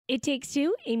It Takes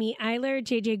Two. Amy Eiler,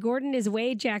 JJ Gordon is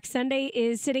away. Jack Sunday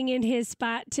is sitting in his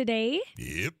spot today.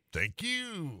 Yep, thank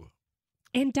you.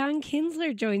 And Don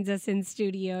Kinzler joins us in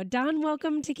studio. Don,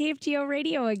 welcome to KFGO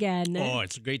Radio again. Oh,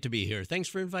 it's great to be here. Thanks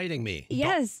for inviting me.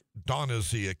 Yes. Don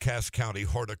is the Cass County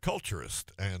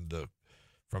Horticulturist and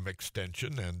from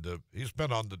Extension, and he's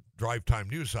been on the Drive Time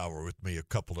News Hour with me a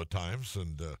couple of times.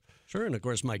 And Sure, and of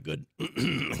course, my good,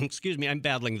 excuse me, I'm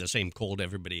battling the same cold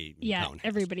everybody in town has.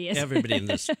 Everybody is. Everybody in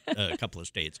this couple of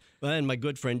states. And my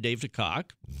good friend Dave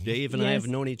DeCock. Dave and I have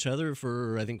known each other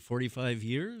for, I think, 45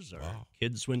 years. Our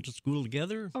kids went to school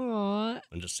together. Aww. Went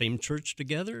to the same church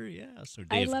together. Yeah, so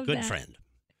Dave's a good friend.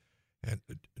 And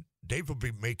Dave will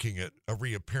be making a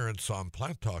reappearance on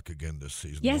Plant Talk again this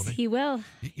season. Yes, won't he will.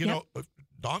 You know,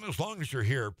 Don, as long as you're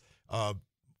here,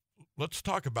 let's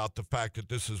talk about the fact that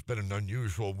this has been an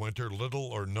unusual winter, little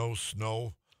or no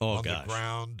snow on the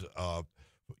ground.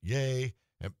 Yay.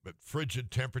 And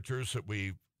frigid temperatures that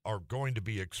we are going to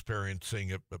be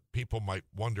experiencing. People might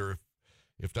wonder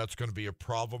if that's going to be a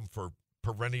problem for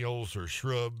perennials or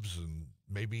shrubs and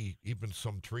maybe even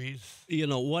some trees. You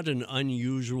know, what an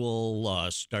unusual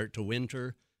start to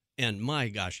winter. And my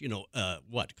gosh, a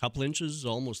couple inches,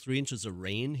 almost 3 inches of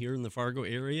rain here in the Fargo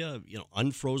area,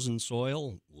 unfrozen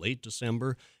soil, late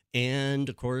December. And,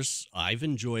 of course, I've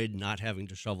enjoyed not having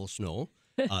to shovel snow.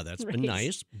 That's been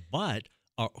nice. But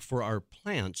for our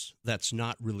plants, that's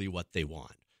not really what they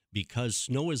want, because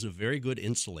snow is a very good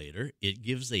insulator. It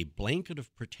gives a blanket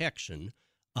of protection,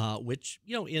 which,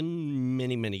 in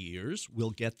many, many years,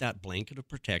 we'll get that blanket of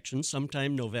protection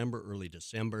sometime November, early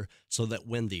December, so that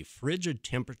when the frigid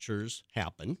temperatures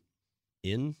happen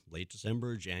in late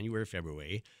December, January,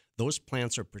 February, those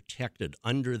plants are protected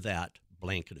under that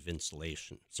blanket of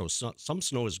insulation. So some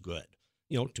snow is good,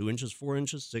 2 inches, 4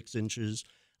 inches, 6 inches.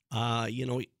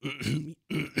 Excuse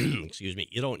me,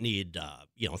 you don't need,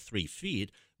 3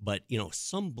 feet, but,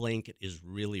 some blanket is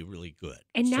really, really good.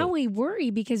 And now we worry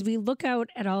because we look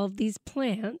out at all of these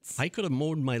plants. I could have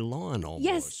mowed my lawn almost.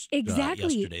 Yes,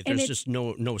 exactly. Yesterday. There's just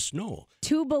no snow.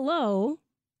 2 below,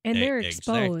 and they're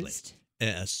exposed.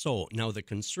 Exactly. So now the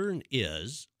concern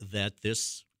is that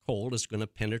this cold is going to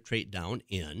penetrate down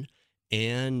in,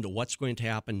 and what's going to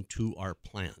happen to our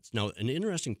plants. Now, an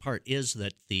interesting part is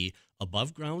that the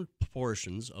above ground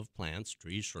portions of plants,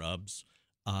 trees, shrubs,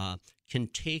 can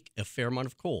take a fair amount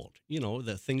of cold.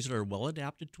 The things that are well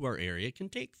adapted to our area can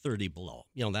take 30 below.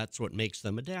 That's what makes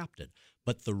them adapted.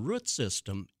 But the root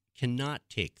system cannot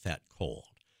take that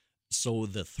cold. So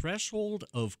the threshold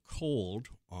of cold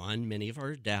on many of our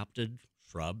adapted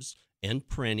shrubs and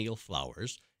perennial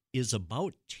flowers is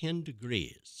about 10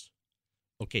 degrees.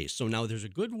 Okay, so now there's a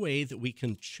good way that we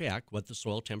can check what the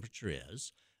soil temperature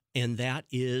is, and that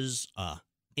is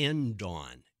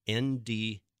NDAWN,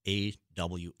 NDAWN.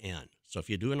 So if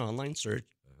you do an online search,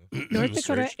 North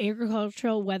Dakota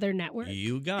Agricultural Weather Network.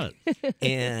 You got it.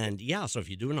 And so if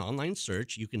you do an online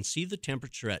search, you can see the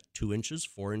temperature at 2 inches,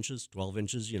 4 inches, 12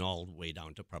 inches, all the way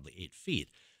down to probably 8 feet.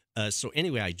 So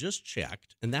anyway, I just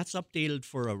checked, and that's updated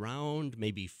for around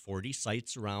maybe 40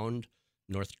 sites around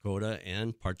North Dakota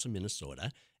and parts of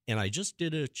Minnesota. And I just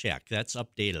did a check. That's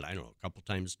updated, I don't know, a couple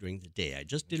times during the day. I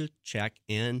just did a check,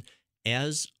 and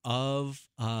as of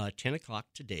 10 o'clock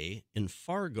today in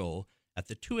Fargo, at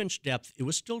the 2-inch depth, it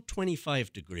was still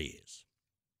 25 degrees.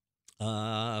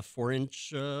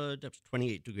 4-inch depth,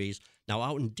 28 degrees. Now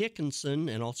out in Dickinson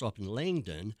and also up in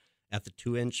Langdon, at the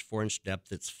 2-inch, 4-inch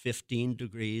depth, it's 15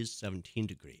 degrees, 17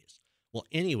 degrees. Well,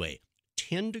 anyway,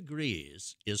 10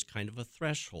 degrees is kind of a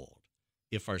threshold.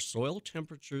 If our soil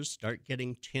temperatures start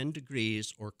getting 10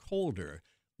 degrees or colder,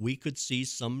 we could see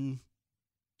some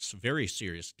very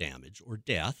serious damage or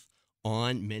death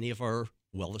on many of our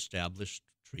well-established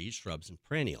trees, shrubs, and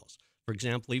perennials. For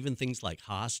example, even things like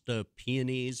hosta,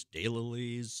 peonies,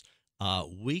 daylilies,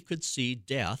 we could see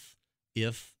death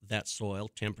if that soil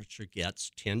temperature gets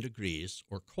 10 degrees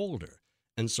or colder.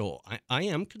 And so I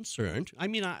am concerned. I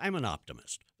mean, I'm an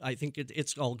optimist. I think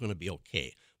it's all going to be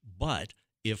okay. But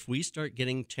if we start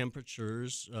getting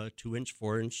temperatures, 2-inch,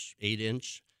 4-inch,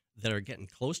 8-inch, that are getting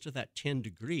close to that 10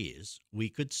 degrees, we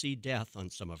could see death on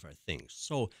some of our things.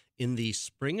 So in the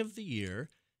spring of the year,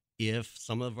 if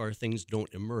some of our things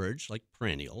don't emerge, like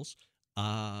perennials,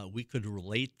 we could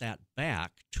relate that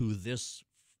back to this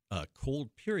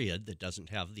cold period that doesn't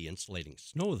have the insulating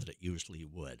snow that it usually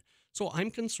would. So I'm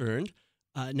concerned.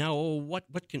 Now,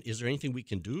 is there anything we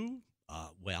can do?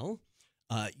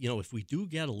 If we do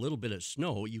get a little bit of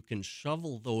snow, you can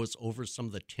shovel those over some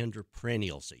of the tender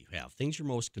perennials that you have, things you're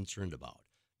most concerned about.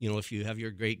 If you have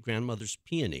your great-grandmother's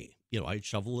peony, I'd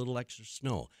shovel a little extra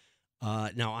snow.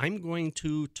 Now, I'm going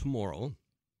to, tomorrow,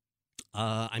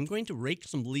 I'm going to rake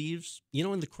some leaves,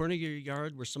 in the corner of your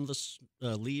yard where some of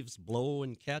the leaves blow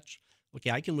and catch. Okay,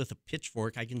 I can, with a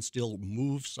pitchfork, I can still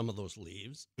move some of those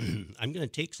leaves. I'm going to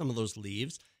take some of those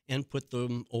leaves and put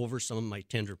them over some of my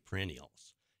tender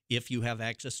perennials. If you have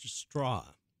access to straw,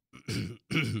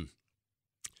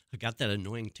 I got that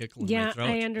annoying tickle in my throat.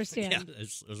 Yeah, I understand. Yeah,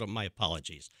 those are my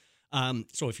apologies.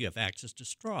 So if you have access to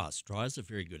straw is a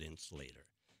very good insulator.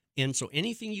 And so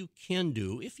anything you can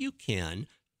do, if you can,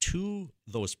 to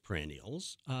those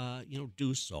perennials,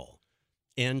 do so.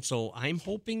 And so I'm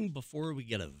hoping before we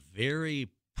get a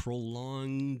very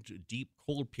prolonged, deep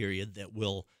cold period that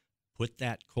will put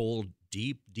that cold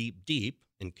deep, deep, deep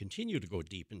and continue to go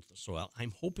deep into the soil,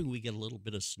 I'm hoping we get a little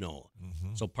bit of snow.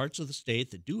 Mm-hmm. So parts of the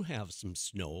state that do have some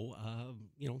snow,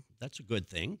 that's a good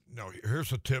thing. Now,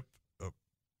 here's a tip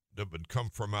that would come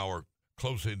from our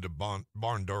closing the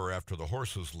barn door after the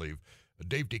horses leave.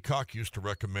 Dave DeCock used to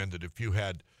recommend that if you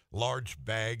had large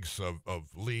bags of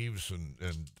leaves and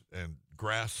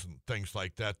grass and things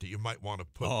like that you might want to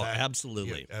put that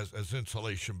absolutely as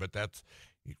insulation. But that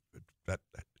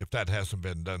if that hasn't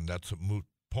been done, that's a moot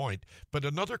point. But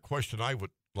another question I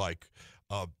would like,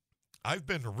 I've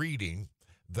been reading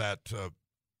that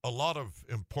a lot of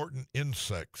important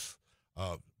insects,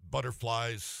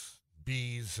 butterflies,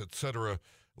 bees, etc.,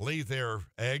 lay their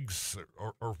eggs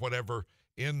or whatever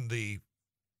in the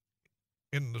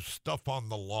stuff on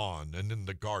the lawn and in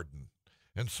the garden.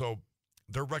 And so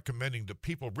they're recommending that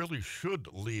people really should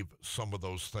leave some of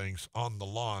those things on the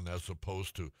lawn as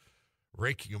opposed to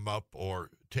raking them up or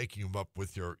taking them up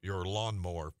with your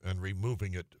lawnmower and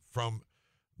removing it from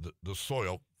the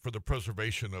soil for the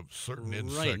preservation of certain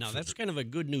insects. Right. Now, that's kind of a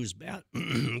good news, bad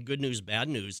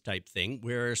news type thing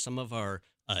where some of our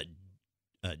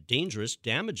dangerous,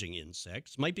 damaging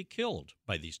insects might be killed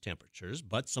by these temperatures,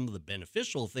 but some of the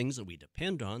beneficial things that we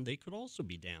depend on, they could also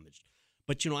be damaged.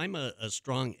 But, I'm a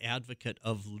strong advocate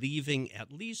of leaving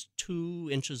at least 2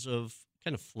 inches of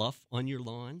kind of fluff on your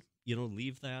lawn.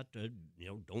 Leave that,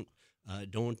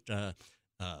 don't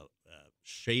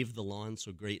shave the lawn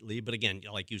so greatly. But again,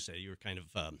 like you said, you're kind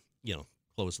of,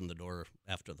 closing the door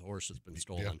after the horse has been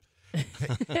stolen.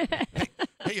 Yeah.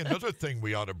 Hey, another thing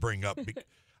we ought to bring up.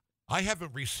 I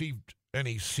haven't received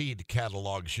any seed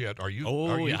catalogs yet. Are you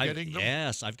getting them?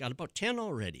 Yes, I've got about 10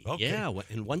 already. Okay. Yeah,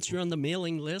 and once you're on the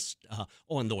mailing list,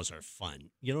 and those are fun.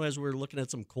 As we're looking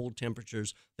at some cold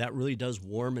temperatures, that really does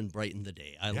warm and brighten the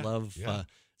day. I love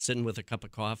sitting with a cup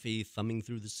of coffee, thumbing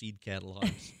through the seed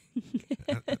catalogs.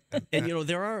 And,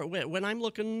 there are, when I'm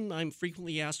looking, I'm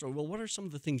frequently asked, well, what are some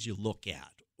of the things you look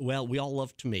at? Well, we all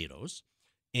love tomatoes.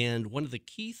 And one of the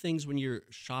key things when you're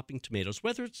shopping tomatoes,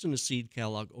 whether it's in a seed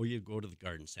catalog or you go to the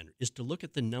garden center, is to look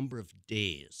at the number of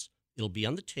days. It'll be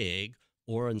on the tag,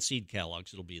 or in seed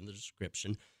catalogs, it'll be in the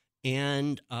description.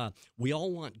 And we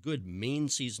all want good main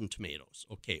season tomatoes.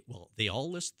 Okay, well, they all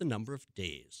list the number of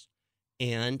days.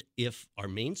 And if our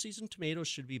main season tomatoes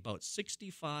should be about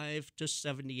 65 to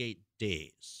 78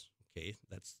 days, okay,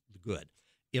 that's good.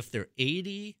 If they're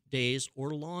 80 days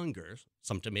or longer,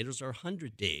 some tomatoes are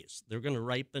 100 days. They're going to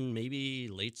ripen maybe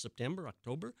late September,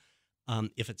 October.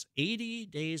 If it's 80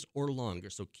 days or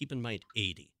longer, so keep in mind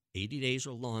 80 days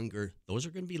or longer, those are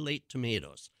going to be late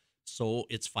tomatoes. So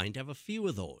it's fine to have a few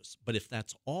of those. But if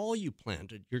that's all you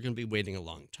planted, you're going to be waiting a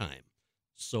long time.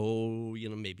 So,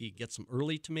 maybe get some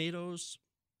early tomatoes,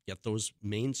 get those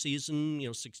main season,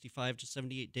 65 to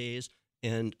 78 days.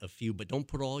 And a few, but don't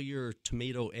put all your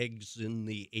tomato eggs in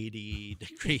the 80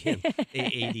 degree and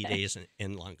 80 days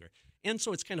and longer. And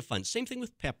so it's kind of fun. Same thing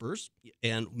with peppers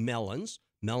and melons.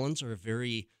 Melons are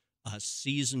very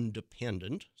season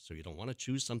dependent, so you don't want to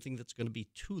choose something that's going to be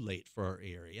too late for our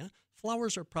area.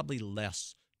 Flowers are probably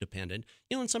less dependent.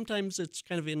 And sometimes it's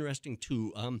kind of interesting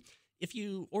too. If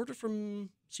you order from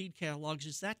seed catalogs,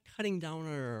 is that cutting down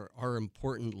our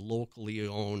important locally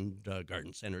owned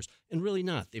garden centers? And really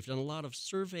not. They've done a lot of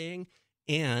surveying,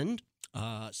 and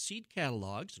seed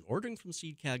catalogs and ordering from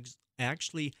seed catalogs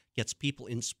actually gets people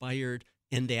inspired,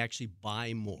 and they actually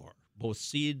buy more, both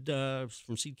seed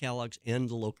from seed catalogs and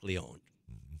the locally owned.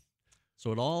 Mm-hmm.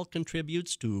 So it all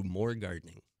contributes to more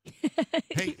gardening.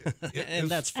 Hey, and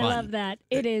that's fun. I love that.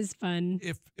 It is fun.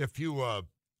 If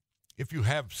you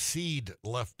have seed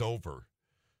left over,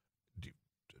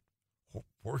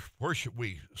 where should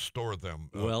we store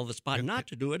them? Well, the spot not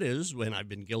to do it is, when I've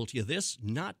been guilty of this,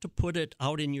 not to put it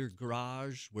out in your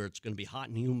garage where it's going to be hot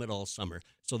and humid all summer.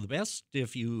 So the best,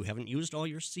 if you haven't used all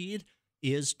your seed,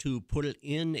 is to put it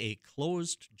in a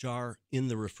closed jar in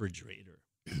the refrigerator.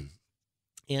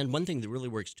 And one thing that really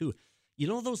works too,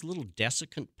 those little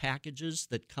desiccant packages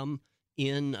that come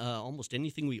in almost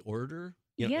anything we order?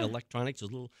 electronics,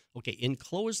 okay,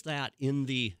 enclose that in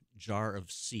the jar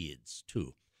of seeds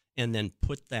too. And then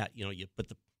put that, you put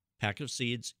the packet of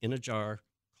seeds in a jar,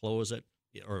 close it,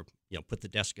 or put the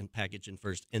desiccant package in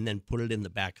first, and then put it in the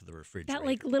back of the refrigerator. That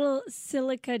like little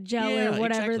silica gel or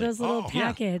whatever, exactly. those little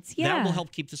packets. Yeah. That will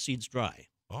help keep the seeds dry.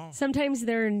 Oh. Sometimes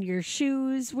they're in your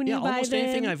shoes when you buy them. Almost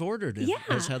anything I've ordered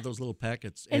has had those little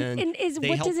packets. And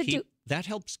what does it do? That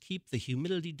helps keep the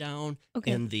humidity down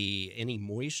and any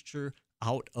moisture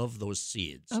out of those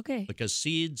seeds. Okay. Because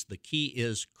seeds, the key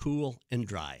is cool and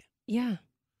dry. Yeah,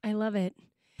 I love it.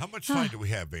 How much time do we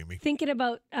have, Amy? Thinking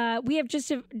about, we have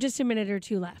just a minute or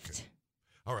two left. Okay.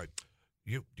 All right.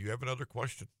 Do you have another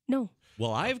question? No.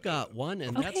 Well, I've got one,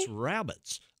 and that's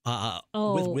rabbits.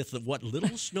 With what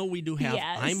little snow we do have,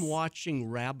 Yes. I'm watching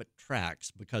rabbit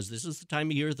tracks because this is the time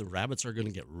of year the rabbits are going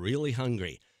to get really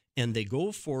hungry. And they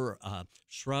go for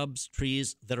shrubs,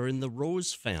 trees that are in the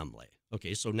rose family.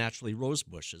 Okay, so naturally rose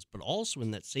bushes, but also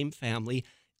in that same family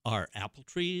are apple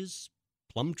trees,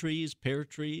 plum trees, pear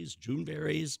trees,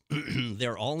 Juneberries.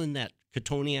 They're all in that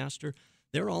cotoneaster.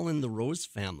 They're all in the rose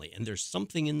family. And there's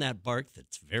something in that bark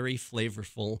that's very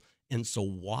flavorful. And so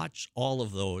watch all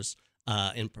of those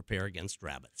and prepare against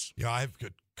rabbits. Yeah, I've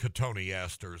got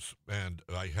cotoneasters, and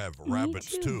I have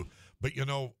rabbits too. But,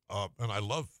 and I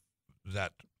love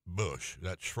that bush,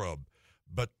 that shrub.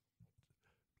 But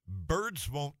birds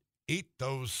won't eat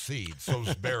those seeds,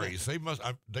 those berries.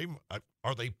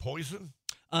 Are they poison?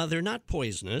 They're not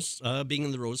poisonous. Being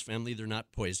in the rose family, they're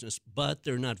not poisonous, but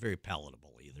they're not very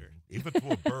palatable either. Even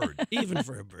to a bird. Even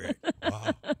for a bird.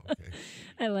 Wow. Okay.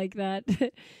 I like that.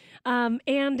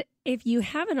 And if you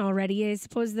haven't already, I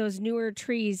suppose those newer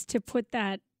trees to put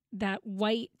that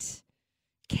white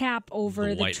cap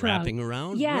over the white trunk. wrapping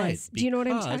around? Yes. Right, Do you know what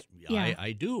I'm talking? Yeah,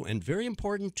 I do. And very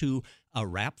important to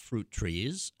wrap fruit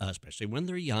trees, especially when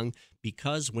they're young,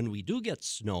 because when we do get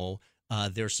snow,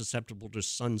 they're susceptible to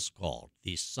sun scald.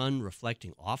 The sun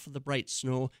reflecting off of the bright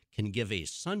snow can give a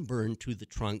sunburn to the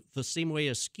trunk the same way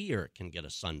a skier can get a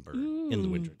sunburn in the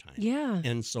wintertime. Yeah.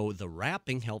 And so the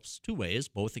wrapping helps two ways,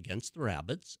 both against the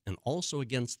rabbits and also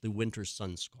against the winter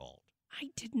sun scald. I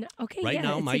did not. Okay, Right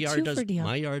now, it's my a yard twofer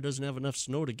deal. doesn't have enough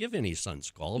snow to give any sun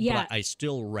scald, Yeah. but I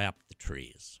still wrap the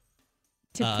trees.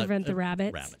 To prevent the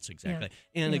rabbits. Rabbits, exactly.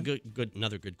 Yeah. And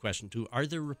another good question too: are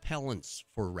there repellents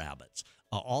for rabbits?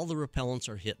 All the repellents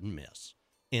are hit and miss,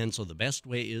 and so the best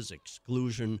way is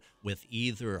exclusion with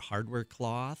either hardware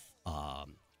cloth,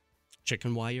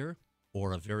 chicken wire,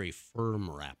 or a very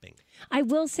firm wrapping. I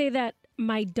will say that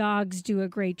my dogs do a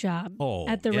great job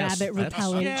at the rabbit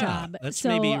repellent job. That's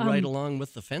maybe right along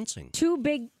with the fencing. Two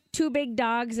big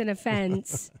dogs and a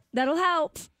fence. That'll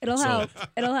help. It'll help.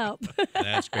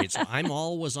 That's great. So I'm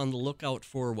always on the lookout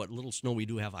for what little snow we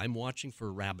do have. I'm watching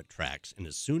for rabbit tracks. And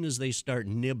as soon as they start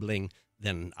nibbling,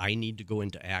 then I need to go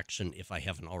into action if I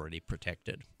haven't already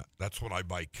protected. That's when I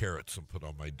buy carrots and put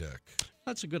on my deck.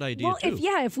 That's a good idea, well, too.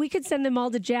 if we could send them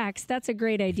all to Jack's, that's a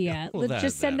great idea. Well, Let's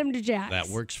just send them to Jack's. That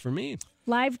works for me.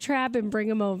 Live trap and bring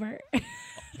them over.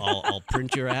 I'll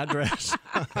print your address.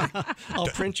 I'll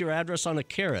print your address on a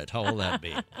carrot. How will that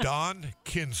be? Don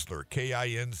Kinzler,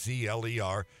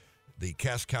 Kinzler, the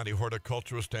Cass County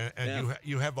Horticulturist, and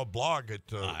you have a blog at.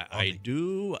 I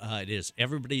do. It is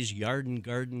Everybody's Yard and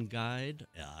Garden Guide.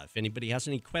 If anybody has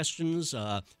any questions,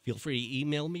 feel free to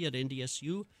email me at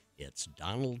NDSU. It's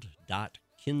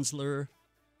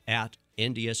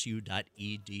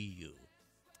donald.kinzler@ndsu.edu.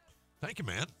 Thank you,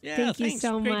 man. Yeah, Thank you thanks.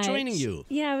 so much. Great joining you.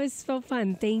 Yeah, it was so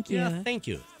fun. Thank you. Yeah, thank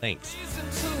you. Thanks.